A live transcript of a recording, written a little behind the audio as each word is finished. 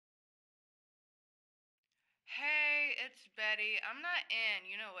it's Betty. I'm not in.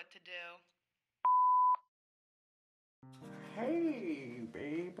 You know what to do. Hey,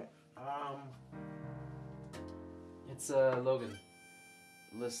 babe. It's Logan.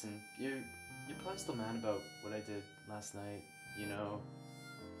 Listen, you're probably still mad about what I did last night, you know,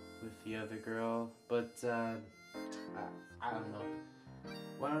 with the other girl, but I don't know.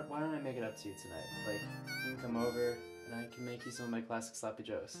 Why don't I make it up to you tonight? Like, you can come over and I can make you some of my classic sloppy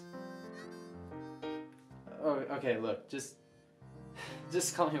joes. Oh, okay, look, just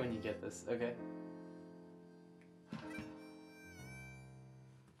call me when you get this, okay?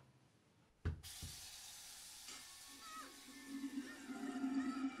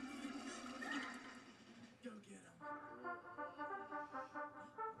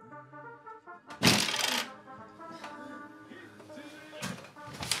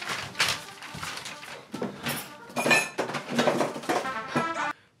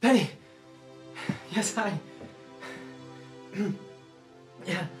 Betty! Yes, hi.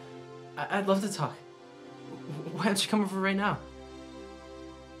 Yeah, I'd love to talk. Why don't you come over right now?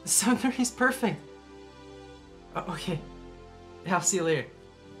 7:30 is perfect. Okay. Yeah, I'll see you later.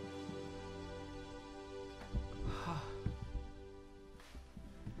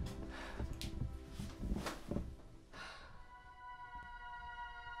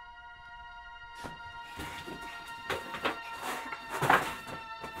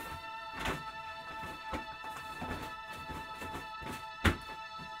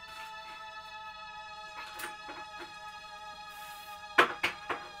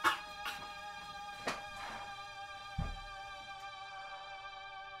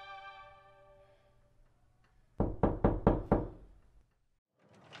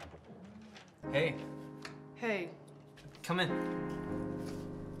 Hey. Hey. Come in.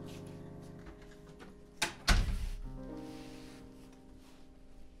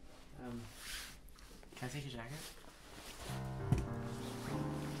 Can I take your jacket?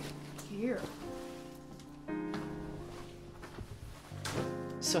 Here.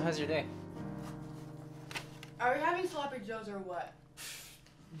 So how's your day? Are we having sloppy joes or what?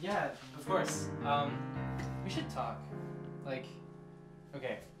 Yeah, of course. We should talk. Like,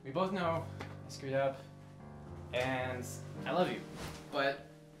 okay, we both know I screwed up, and I love you, but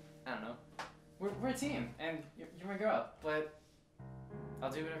I don't know. We're a team, and you're my girl, but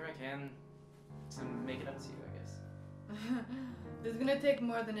I'll do whatever I can to make it up to you, I guess. This is gonna take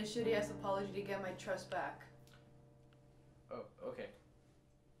more than a shitty ass apology to get my trust back. Oh, okay.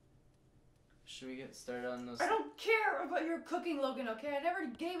 Should we get started on those? I don't care about your cooking, Logan, okay? I never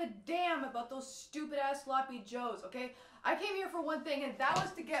gave a damn about those stupid ass sloppy joes, okay? I came here for one thing, and that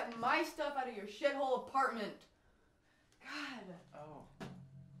was to get my stuff out of your shithole apartment. God. Oh.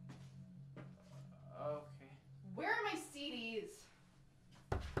 Okay. Where are my CDs?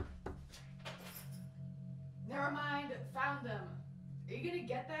 Never mind, found them. Are you gonna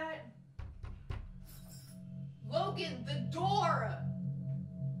get that? Logan, the door!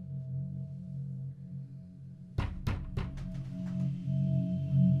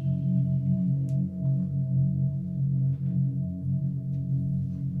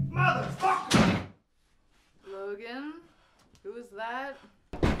 Motherfucker! Logan? Who is that?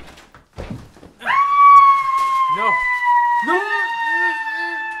 No! No!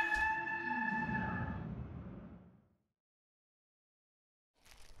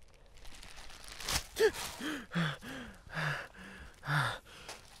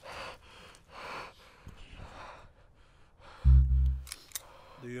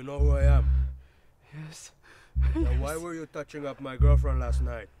 Do you know who I am? Yes. Then why were you touching up my girlfriend last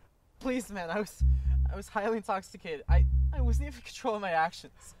night? Please, man, I was highly intoxicated. I wasn't even controlling my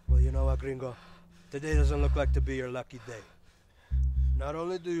actions. Well, you know what, gringo? Today doesn't look like to be your lucky day. Not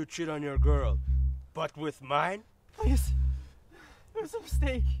only do you cheat on your girl, but with mine? Please. It was a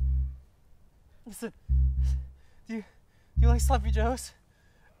mistake. Listen, do you like sloppy joes?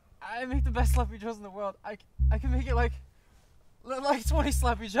 I make the best sloppy joes in the world. I can make it like 20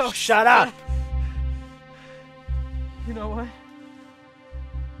 sloppy joes. Shut up! You know what?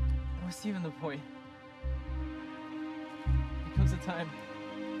 What's even the point? There comes a time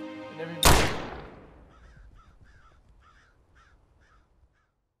when everybody...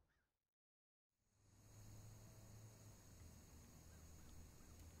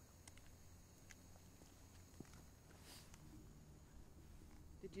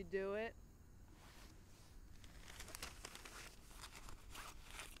 Did you do it?